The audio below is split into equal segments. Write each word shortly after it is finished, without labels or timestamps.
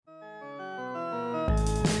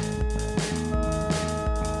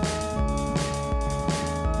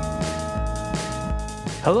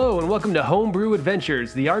Hello and welcome to Homebrew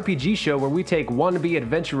Adventures, the RPG show where we take wannabe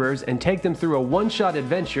adventurers and take them through a one-shot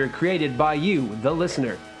adventure created by you, the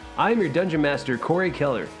listener. I am your Dungeon Master, Corey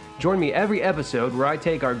Keller. Join me every episode where I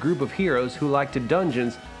take our group of heroes who like to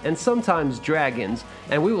dungeons and sometimes dragons,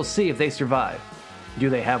 and we will see if they survive.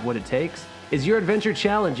 Do they have what it takes? Is your adventure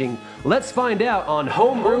challenging? Let's find out on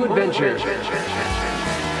Homebrew Adventures.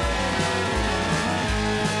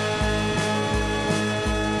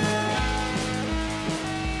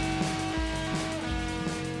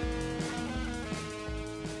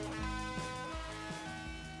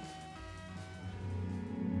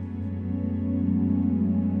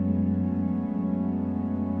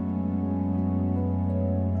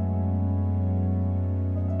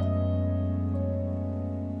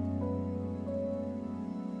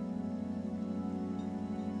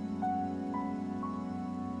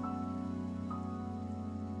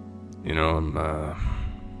 You know, I'm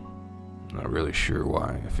not really sure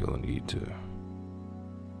why I feel the need to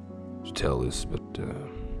tell this, but,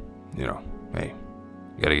 hey,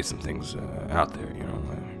 you gotta get some things out there, you know.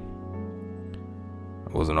 I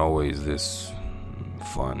wasn't always this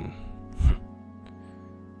fun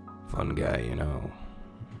guy, you know.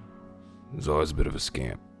 I was always a bit of a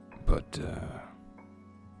scamp, but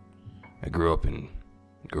I grew up in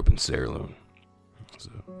Saarloon. It's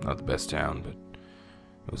not the best town, but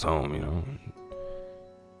it was home, you know.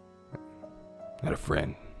 I had a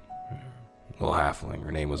friend, a little halfling.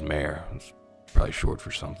 Her name was Mare. It was probably short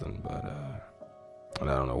for something, but I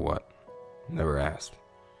don't know what. Never asked.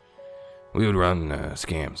 We would run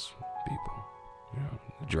scams, people. You know,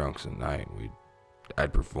 the drunks at night.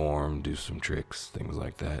 I'd perform, do some tricks, things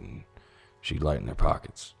like that, and she'd lighten their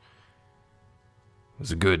pockets. It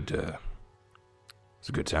was a good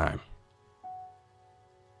time.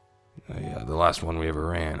 The last one we ever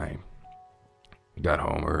ran, I got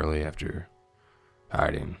home early after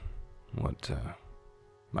hiding what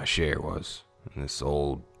my share was in this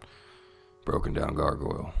old, broken down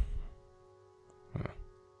gargoyle.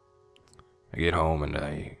 I get home and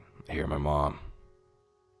I hear my mom.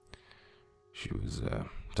 She was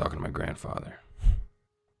talking to my grandfather,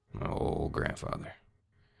 my old grandfather.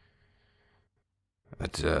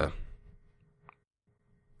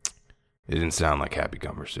 It didn't sound like happy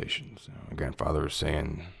conversations. My grandfather was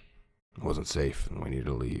saying it wasn't safe and we needed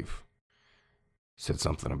to leave. He said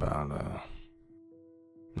something about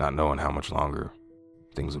not knowing how much longer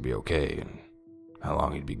things would be okay and how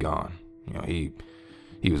long he'd be gone. You know, he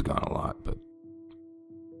was gone a lot, but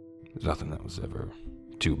there's nothing that was ever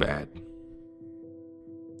too bad.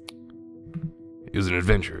 It was an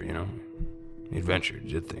adventure, you know. He adventured,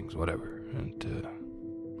 did things, whatever. And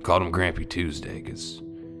called him Grampy Tuesday because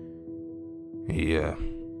he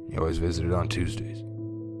always visited on Tuesdays.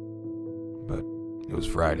 But it was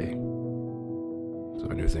Friday, so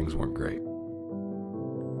I knew things weren't great.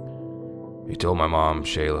 He told my mom,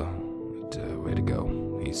 Shayla, that way to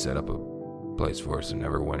go. He set up a place for us in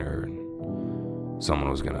Neverwinter, and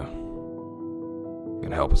someone was gonna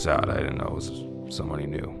help us out. I didn't know it was someone he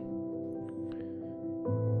knew.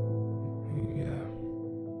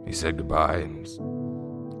 He said goodbye, and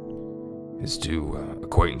his two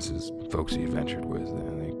acquaintances, folks he adventured with,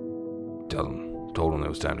 they told him it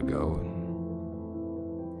was time to go,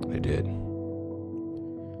 and they did.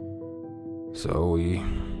 So we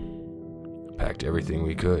packed everything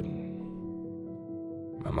we could.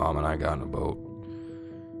 My mom and I got in a boat,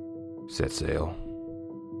 set sail.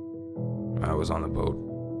 I was on the boat,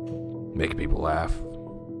 making people laugh.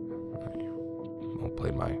 I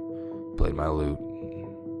played my lute.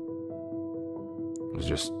 I was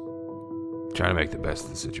just trying to make the best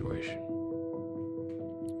of the situation.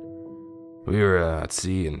 We were at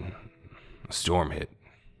sea and a storm hit.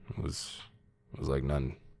 It was like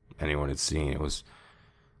none anyone had seen. It was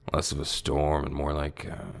less of a storm and more like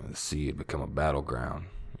the sea had become a battleground,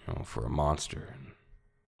 you know, for a monster. And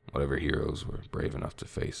whatever heroes were brave enough to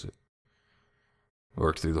face it.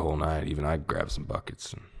 Worked through the whole night. Even I grabbed some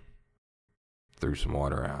buckets and threw some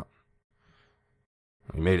water out.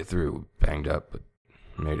 We made it through. Banged up, but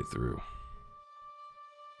made it through.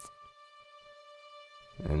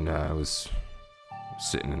 And I was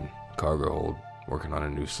sitting in cargo hold, working on a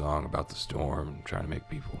new song about the storm, trying to make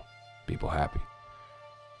people happy.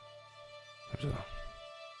 There's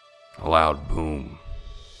a loud boom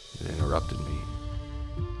that interrupted me.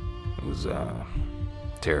 It was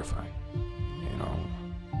terrifying. You know,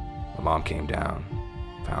 my mom came down,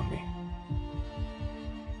 found me,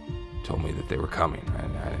 told me that they were coming. I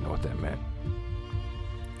didn't know what that meant.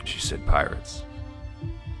 She said pirates.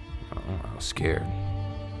 I was scared. I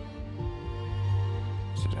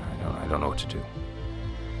said, I don't know what to do.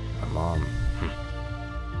 My mom,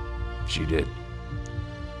 She did.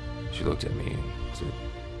 She looked at me and said,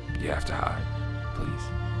 "You have to hide. Please,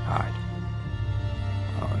 hide."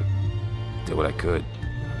 I did what I could.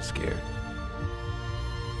 I was scared.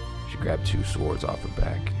 She grabbed 2 swords off her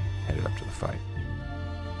back and headed up to the fight.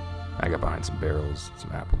 I got behind some barrels and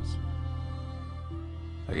some apples.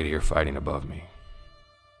 I could hear fighting above me.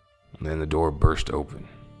 And then the door burst open.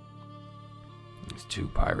 These 2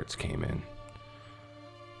 pirates came in.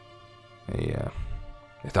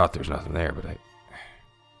 They thought there was nothing there, but I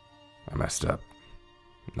messed up.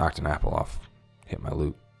 Knocked an apple off, hit my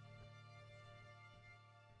loot.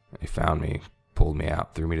 They found me, pulled me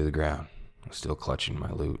out, threw me to the ground. I was still clutching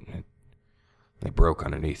my loot, and they broke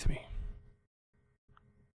underneath me.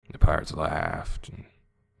 The pirates laughed, and,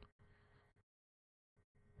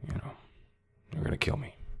 they were going to kill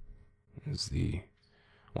me. As the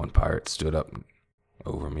one pirate stood up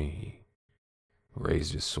over me, he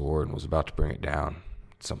raised his sword and was about to bring it down.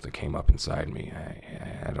 Something came up inside me.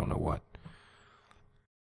 I don't know what.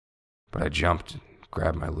 But I jumped and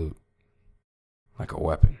grabbed my loot like a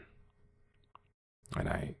weapon. And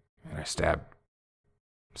I stabbed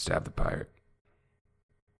the pirate.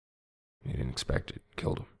 He didn't expect it.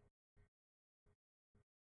 Killed him.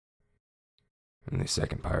 And the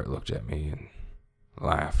second pirate looked at me and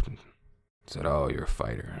laughed and said, "Oh, you're a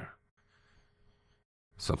fighter."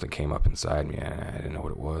 Something came up inside me, and I didn't know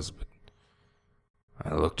what it was, but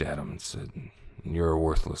I looked at him and said, "You're a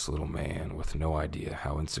worthless little man with no idea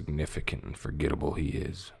how insignificant and forgettable he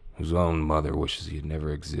is, whose own mother wishes he had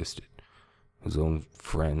never existed, whose own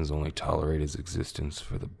friends only tolerate his existence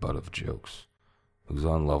for the butt of jokes, whose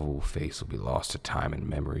unlovable face will be lost to time and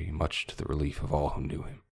memory, much to the relief of all who knew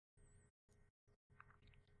him."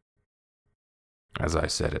 As I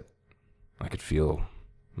said it, I could feel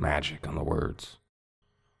magic on the words.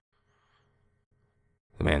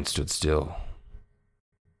 The man stood still,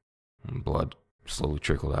 and blood slowly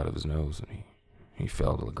trickled out of his nose, and he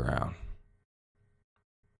fell to the ground.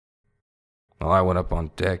 Well, I went up on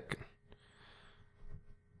deck,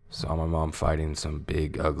 saw my mom fighting some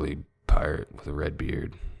big, ugly pirate with a red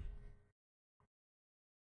beard.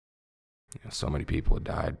 So many people had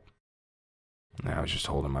died, and I was just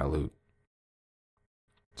holding my loot.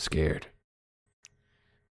 Scared.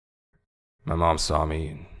 My mom saw me,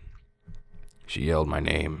 and she yelled my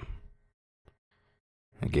name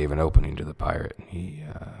and gave an opening to the pirate. He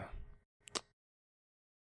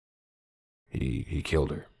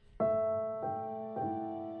killed her.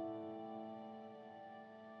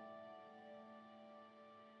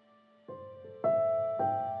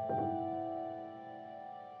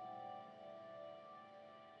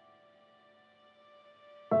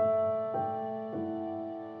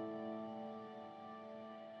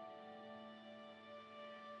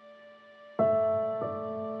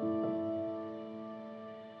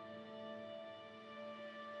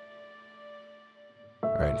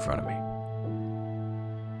 Right in front of me.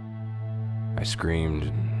 I screamed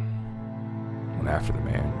and went after the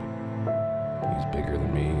man. He was bigger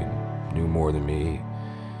than me and knew more than me.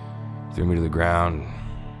 Threw me to the ground.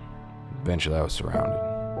 Eventually I was surrounded.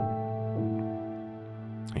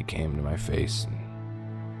 He came to my face and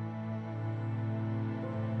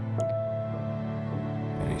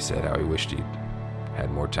he said how he wished he'd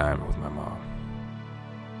had more time with my mom.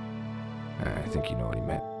 And I think you know what he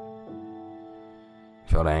meant.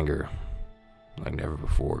 I felt anger like never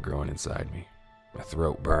before growing inside me. My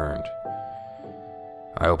throat burned.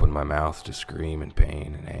 I opened my mouth to scream in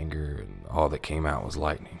pain and anger, and all that came out was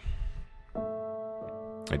lightning.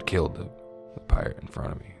 I'd killed the pirate in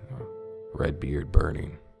front of me, the red beard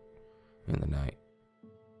burning in the night.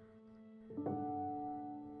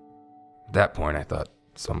 At that point, I thought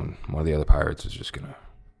one of the other pirates was just gonna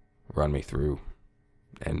run me through,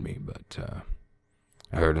 end me, but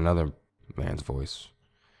I heard another man's voice.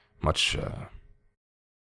 Much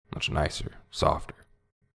nicer, softer.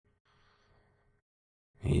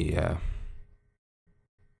 He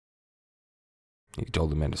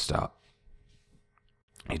told the men to stop.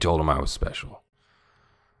 He told them I was special.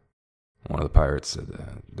 One of the pirates said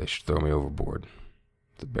they should throw me overboard.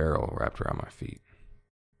 The barrel wrapped around my feet.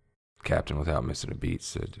 The captain, without missing a beat,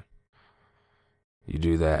 said, "You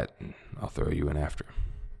do that, and I'll throw you in after."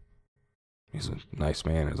 He's a nice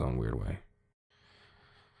man in his own weird way.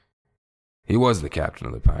 He was the captain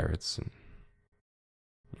of the pirates, and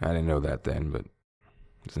I didn't know that then, but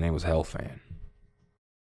his name was Hellfan.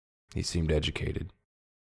 He seemed educated,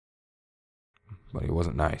 but he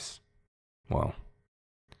wasn't nice. Well,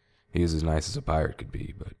 he was as nice as a pirate could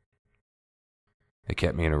be, but they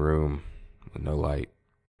kept me in a room with no light,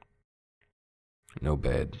 no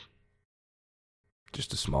bed,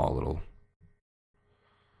 just a small little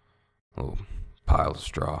a little pile of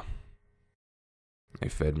straw. They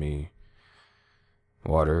fed me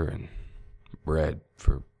water and bread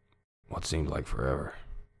for what seemed like forever.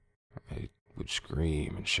 I would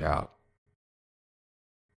scream and shout.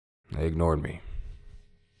 They ignored me.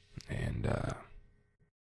 And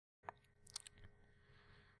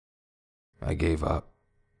I gave up.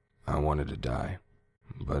 I wanted to die,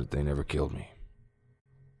 but they never killed me.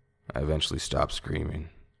 I eventually stopped screaming,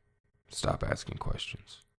 stopped asking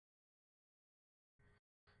questions.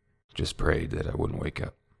 Just prayed that I wouldn't wake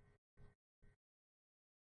up.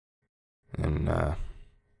 And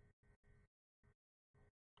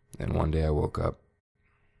then one day I woke up.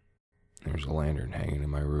 There was a lantern hanging in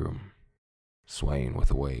my room, swaying with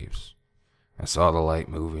the waves. I saw the light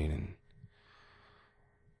moving, and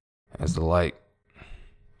as the light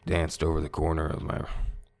danced over the corner of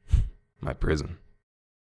my prison,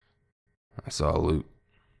 I saw a lute.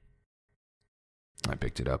 I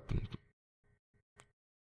picked it up and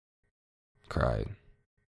cried.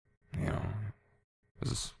 You know, it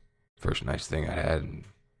was the first nice thing I had in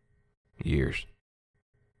years.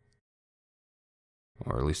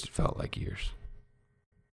 Or at least it felt like years.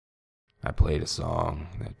 I played a song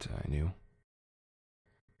that I knew,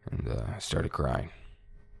 and I started crying.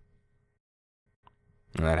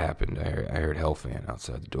 When that happened, I heard Hellfan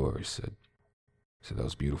outside the door. He said that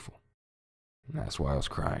was beautiful. And that's why I was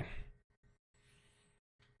crying.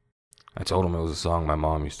 I told him it was a song my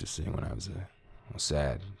mom used to sing when I was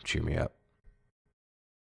sad, cheer me up.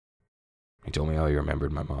 He told me how he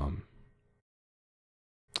remembered my mom.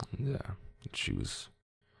 And she was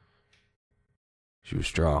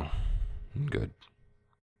strong and good.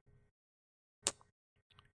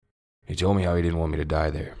 He told me how he didn't want me to die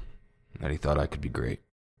there, and that he thought I could be great.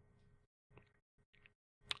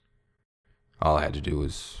 All I had to do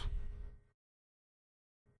was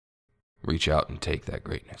reach out and take that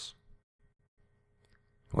greatness.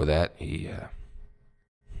 With that, he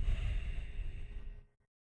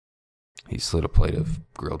slid a plate of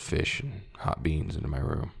grilled fish and hot beans into my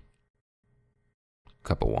room. A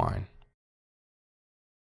cup of wine.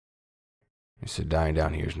 He said, dying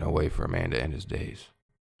down here is no way for a man to end his days.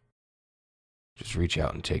 Just reach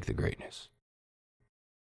out and take the greatness.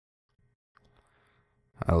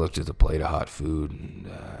 I looked at the plate of hot food, and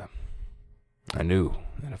I knew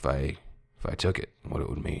that if I took it, what it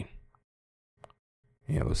would mean.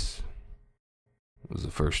 It was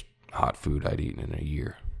the first hot food I'd eaten in a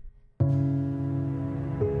year.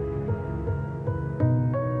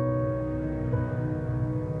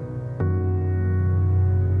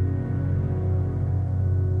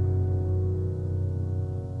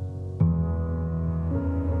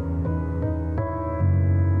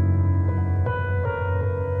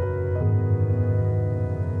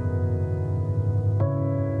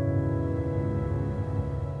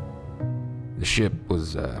 The ship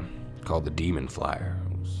was called the Demon Flyer.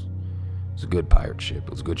 It was a good pirate ship.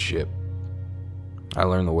 It was a good ship. I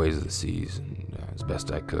learned the ways of the seas and, as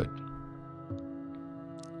best I could.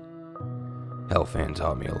 Hellfan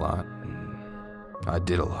taught me a lot, and I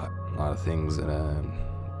did a lot of things that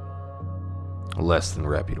less than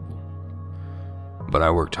reputable. But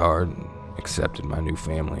I worked hard and accepted my new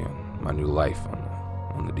family and my new life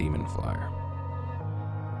on the Demon Flyer.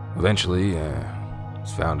 Eventually,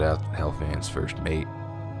 was found out that Hellfan's first mate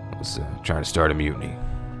was trying to start a mutiny.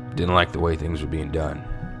 Didn't like the way things were being done.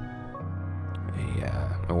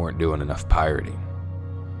 They weren't doing enough pirating.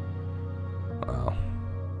 Well,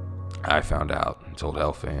 I found out and told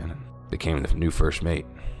Hellfan and became the new first mate.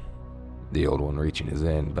 The old one reaching his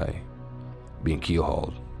end by being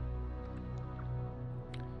keel-hauled.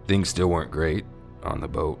 Things still weren't great on the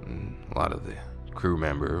boat, and a lot of the crew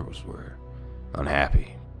members were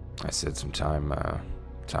unhappy. I said some time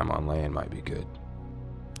on land might be good.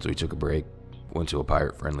 So we took a break, went to a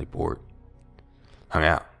pirate-friendly port, hung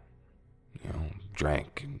out,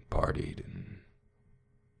 drank and partied and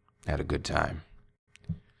had a good time.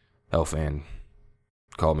 Hellfan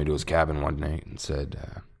called me to his cabin one night and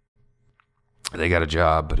said they got a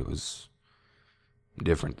job, but it was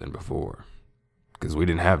different than before. Because we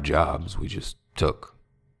didn't have jobs, we just took.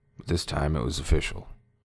 But this time it was official.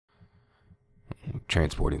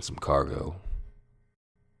 Transporting some cargo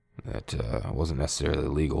that wasn't necessarily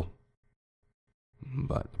legal,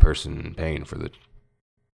 but the person paying for the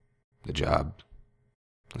job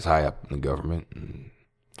was high up in the government and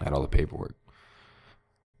had all the paperwork.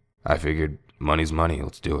 I figured, money's money,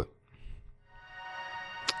 let's do it.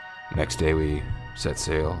 Next day we set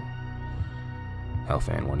sail.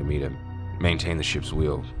 Hellfan wanted me to maintain the ship's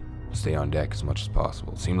wheel, stay on deck as much as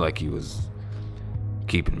possible. It seemed like he was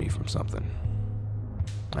keeping me from something.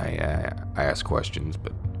 I asked questions,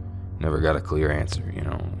 but never got a clear answer, And,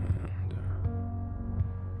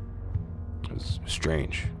 it was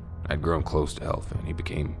strange. I'd grown close to Elfin. He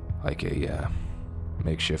became like a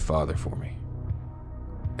makeshift father for me.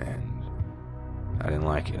 And I didn't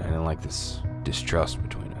like it. I didn't like this distrust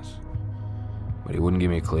between us. But he wouldn't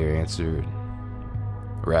give me a clear answer.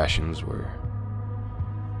 Rations were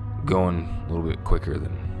going a little bit quicker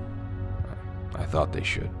than I thought they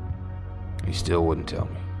should. He still wouldn't tell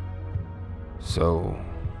me. So,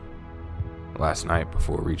 last night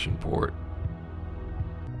before reaching port,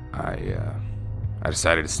 I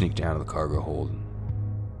decided to sneak down to the cargo hold and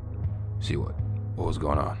see what was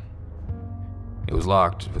going on. It was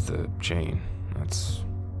locked with a chain.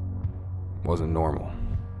 Wasn't normal.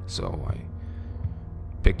 So I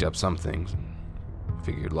picked up some things and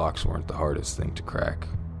figured locks weren't the hardest thing to crack.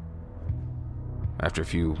 After a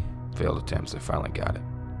few failed attempts, I finally got it.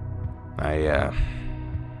 I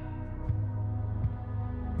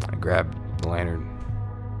grabbed the lantern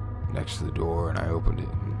next to the door and I opened it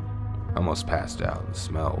and almost passed out. The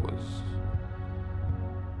smell was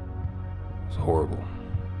horrible.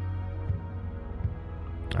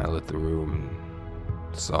 I lit the room and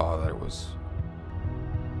saw that it was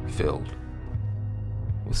filled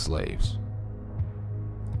with slaves.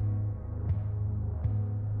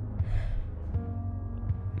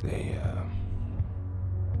 They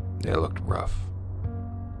looked rough.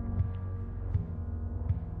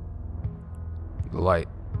 The light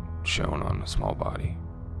shone on a small body.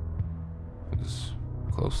 It was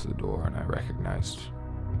close to the door, and I recognized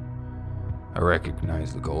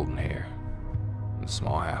the golden hair, the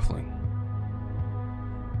small halfling.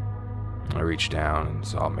 I reached down and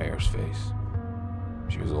saw Mare's face.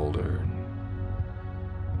 She was older and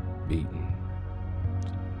beaten,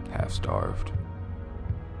 half-starved.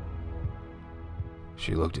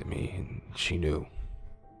 She looked at me and she knew.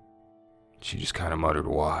 She just kind of muttered,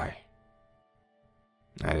 "Why?"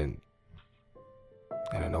 I didn't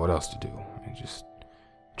know what else to do. I just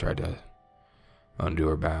tried to undo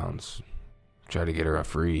her bounds, tried to get her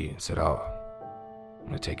free, and said, "Oh, I'm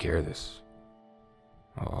gonna take care of this.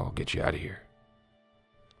 I'll get you out of here."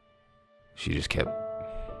 She just kept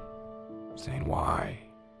saying, "Why?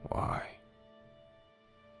 Why?"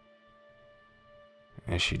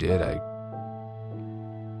 As she did, I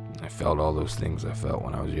felt all those things I felt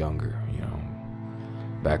when I was younger,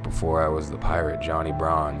 Back before I was the pirate Johnny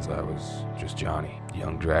Bronze, I was just Johnny,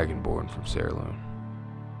 young Dragonborn from Saraloon.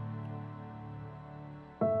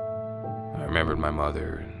 I remembered my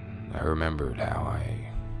mother, and I remembered how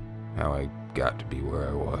I got to be where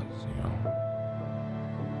I was,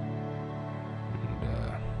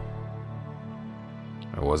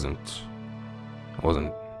 And I wasn't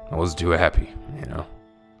too happy,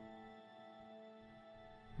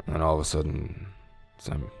 And then all of a sudden, as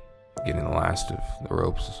I'm getting the last of the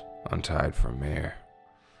ropes untied from Mare,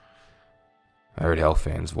 I heard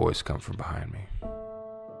Helfan's voice come from behind me.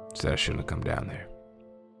 Said I shouldn't have come down there.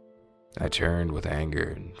 I turned with anger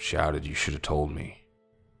and shouted, "You should have told me."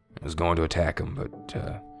 I was going to attack him, but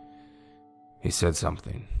he said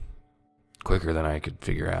something quicker than I could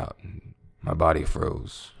figure out, and my body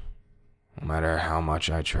froze. No matter how much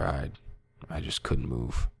I tried, I just couldn't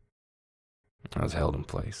move. I was held in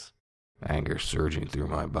place. Anger surging through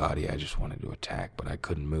my body. I just wanted to attack, but I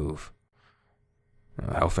couldn't move.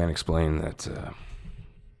 Helfan explained that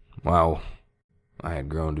while I had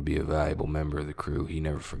grown to be a valuable member of the crew, he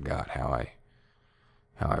never forgot how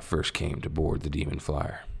I first came to board the Demon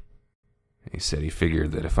Flyer. He said he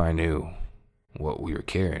figured that if I knew what we were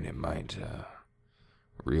carrying, it might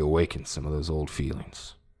reawaken some of those old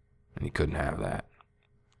feelings, and he couldn't have that.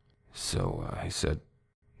 So he said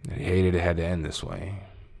that he hated it had to end this way.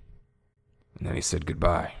 And then he said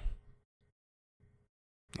goodbye.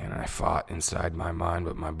 And I fought inside my mind,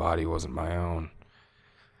 but my body wasn't my own.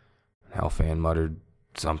 Helfan muttered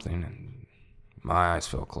something, and my eyes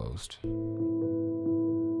fell closed.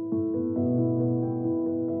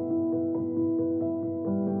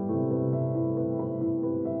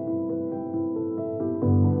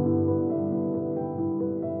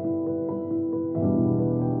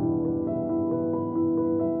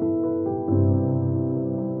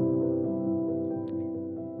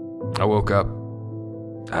 I woke up,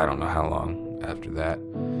 I don't know how long after that.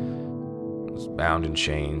 I was bound in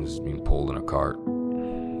chains, being pulled in a cart.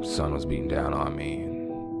 The sun was beating down on me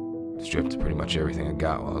and stripped pretty much everything I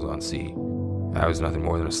got while I was on sea. I was nothing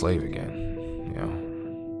more than a slave again,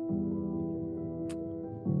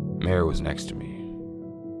 Mare was next to me.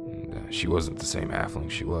 And, she wasn't the same halfling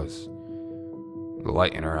she was. The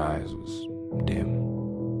light in her eyes was dim.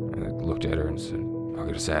 And I looked at her and said, "I'll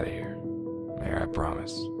get us out of here. Mare, I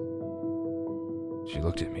promise." She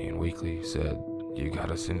looked at me and weakly said, "You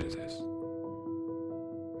got us into this."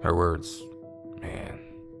 Her words, man,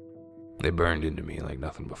 they burned into me like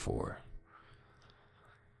nothing before.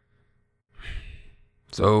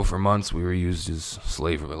 So for months we were used as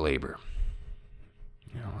slave labor.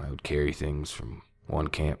 I would carry things from one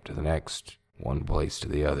camp to the next, one place to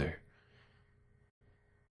the other.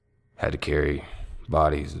 Had to carry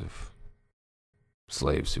bodies of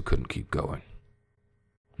slaves who couldn't keep going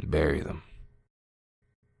and bury them.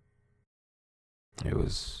 It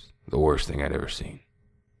was the worst thing I'd ever seen.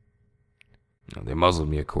 They muzzled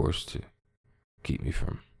me, of course, to keep me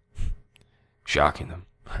from shocking them.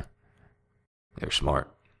 They were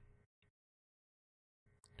smart.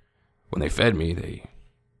 When they fed me, they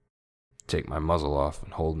take my muzzle off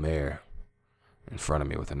and hold Mare in front of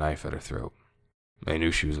me with a knife at her throat. They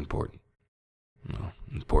knew she was important.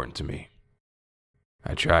 Important to me.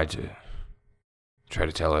 I tried to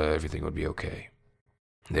tell her everything would be okay.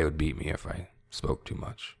 They would beat me if I spoke too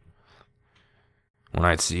much. When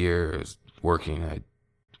I'd see her as working, I'd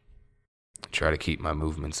try to keep my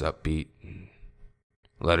movements upbeat and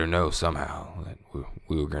let her know somehow that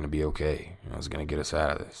we were going to be okay. I was going to get us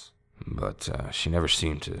out of this. But she never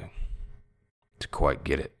seemed to quite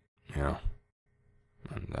get it, And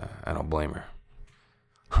I don't blame her.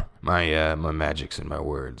 My magic's in my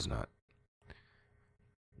words, not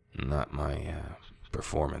my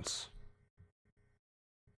performance.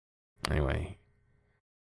 Anyway,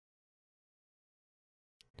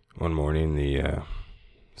 one morning the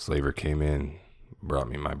slaver came in, brought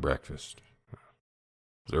me my breakfast. It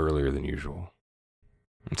was earlier than usual.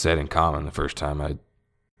 And said in common, the first time I'd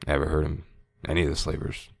ever heard any of the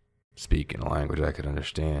slavers speak in a language I could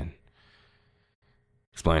understand.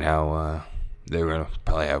 Explained how they were going to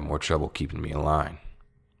probably have more trouble keeping me in line,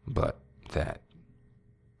 but that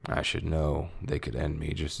I should know they could end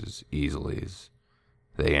me just as easily as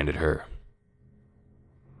they ended her.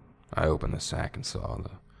 I opened the sack and saw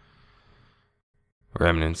the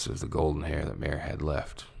remnants of the golden hair that Mare had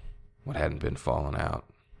left, what hadn't been fallen out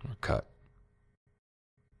or cut.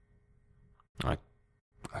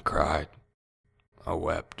 I cried. I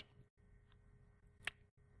wept.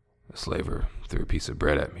 The slaver threw a piece of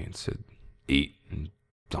bread at me and said, "Eat and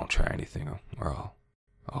don't try anything or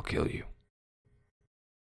I'll kill you."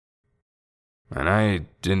 And I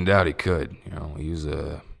didn't doubt he could. He's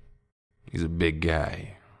a big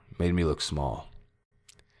guy. Made me look small.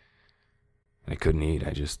 I couldn't eat.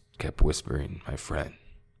 I just kept whispering, "My friend,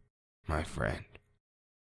 my friend."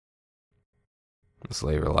 The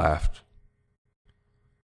slaver laughed,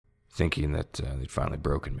 thinking that they'd finally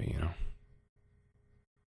broken me,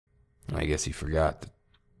 I guess he forgot that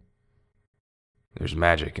there's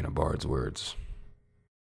magic in a bard's words.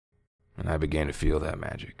 And I began to feel that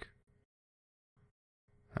magic.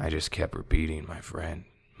 I just kept repeating, "My friend,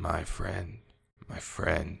 my friend, my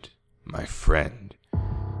friend, my friend."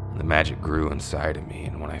 And the magic grew inside of me,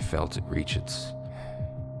 and when I felt it reach its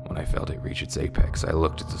apex, I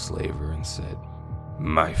looked at the slaver and said,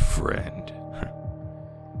 "My friend."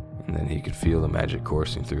 And then he could feel the magic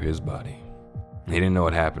coursing through his body. He didn't know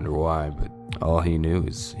what happened or why, but all he knew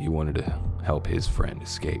is he wanted to help his friend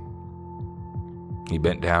escape. He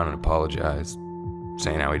bent down and apologized,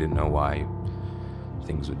 saying how he didn't know why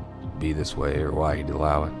things would be this way or why he'd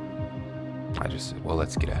allow it. I just said, "Well,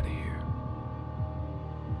 let's get out of here."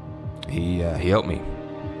 He helped me.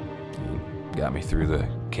 He got me through the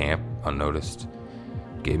camp unnoticed,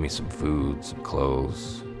 gave me some food, some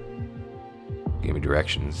clothes, gave me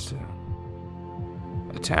directions to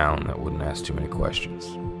a town that wouldn't ask too many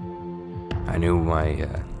questions. I knew my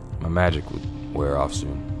magic would wear off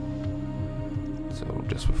soon. So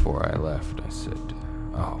just before I left, I said,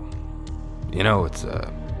 "Oh, it's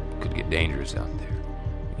could get dangerous out there.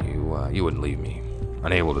 You wouldn't leave me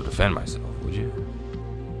unable to defend myself, would you?"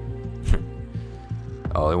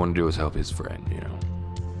 All I wanted to do was help his friend,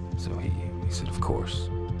 So he said, "Of course."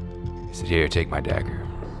 He said, "Here, take my dagger."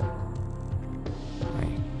 I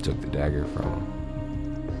took the dagger from him.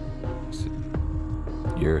 I said,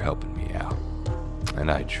 "You're helping me out,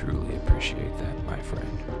 and I truly appreciate that, my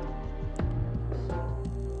friend."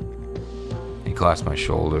 He clasped my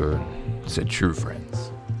shoulder and said, "True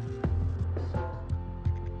friends."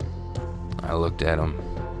 I looked at him,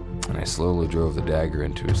 and I slowly drove the dagger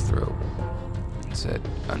into his throat and said,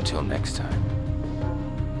 "Until next time."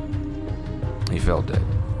 He fell dead,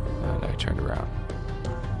 and I turned around.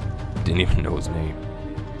 Didn't even know his name.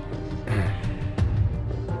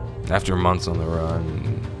 After months on the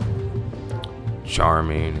run,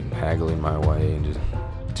 charming and haggling my way into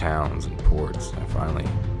towns and ports, I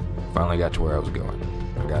finally got to where I was going.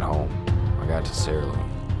 I got home. I got to Sarah.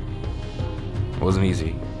 It wasn't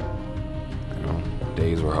easy.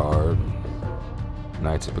 Days were hard,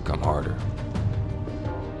 nights had become harder.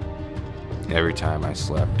 Every time I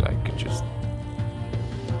slept, I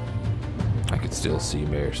could still see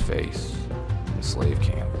Mare's face in the slave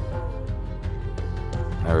camp.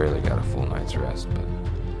 I rarely got a full night's rest, but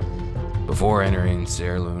before entering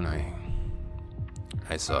Sailorloon,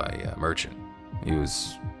 I saw a merchant. He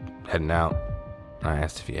was heading out. I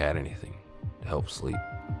asked if he had anything to help sleep,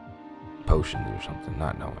 potions or something,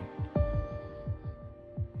 not knowing.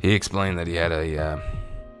 He explained that he had a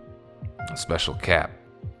special cap.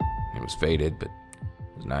 It was faded, but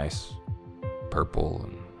it was nice, purple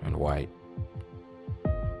and white.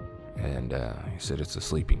 And he said it's a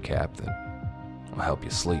sleeping cap that will help you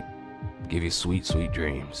sleep, give you sweet, sweet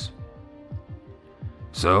dreams.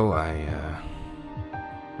 So I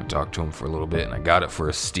talked to him for a little bit, and I got it for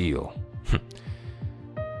a steal,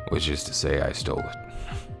 which is to say I stole it.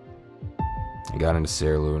 I got into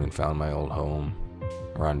Sailorloon and found my old home,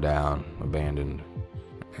 run down, abandoned,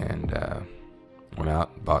 and went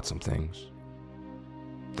out and bought some things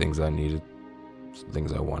I needed, some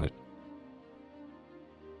things I wanted,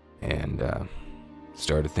 and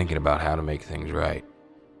started thinking about how to make things right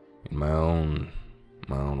in my own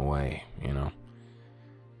way,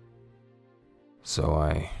 So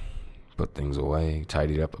I put things away,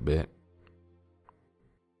 tidied up a bit,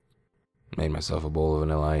 made myself a bowl of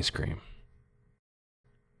vanilla ice cream,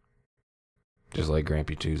 just like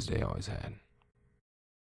Grampy Tuesday always had.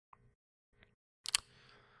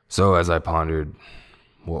 So as I pondered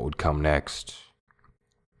what would come next,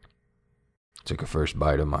 took a first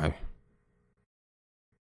bite of my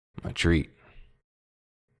treat.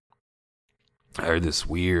 I heard this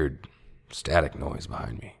weird static noise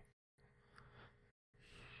behind me.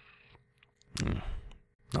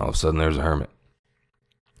 All of a sudden there's a hermit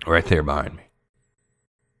right there behind me.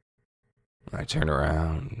 I turned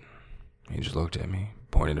around, he just looked at me,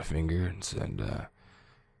 pointed a finger and said,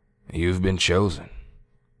 "You've been chosen."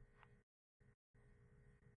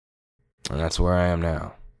 And that's where I am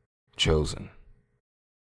now, chosen.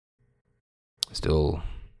 Still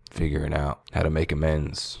figuring out how to make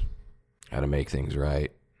amends, how to make things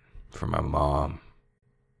right for my mom,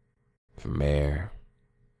 for Mare,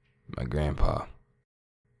 my grandpa.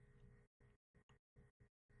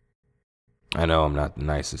 I know I'm not the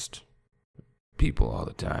nicest people all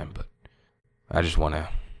the time, but I just want to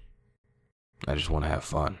have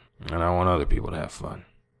fun, and I want other people to have fun.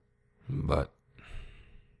 But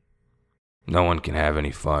no one can have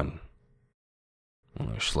any fun when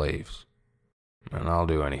they're slaves, and I'll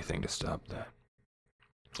do anything to stop that,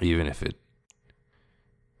 even if it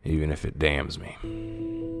damns me.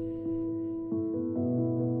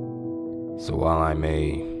 So while I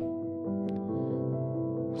may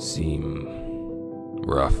seem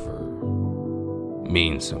rough or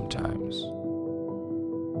mean sometimes,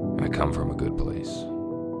 I come from a good place,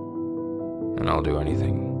 and I'll do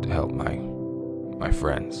anything to help my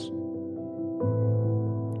friends,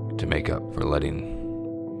 to make up for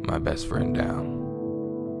letting my best friend down.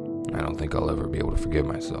 I don't think I'll ever be able to forgive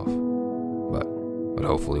myself, but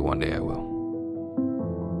hopefully one day I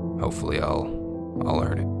will. Hopefully I'll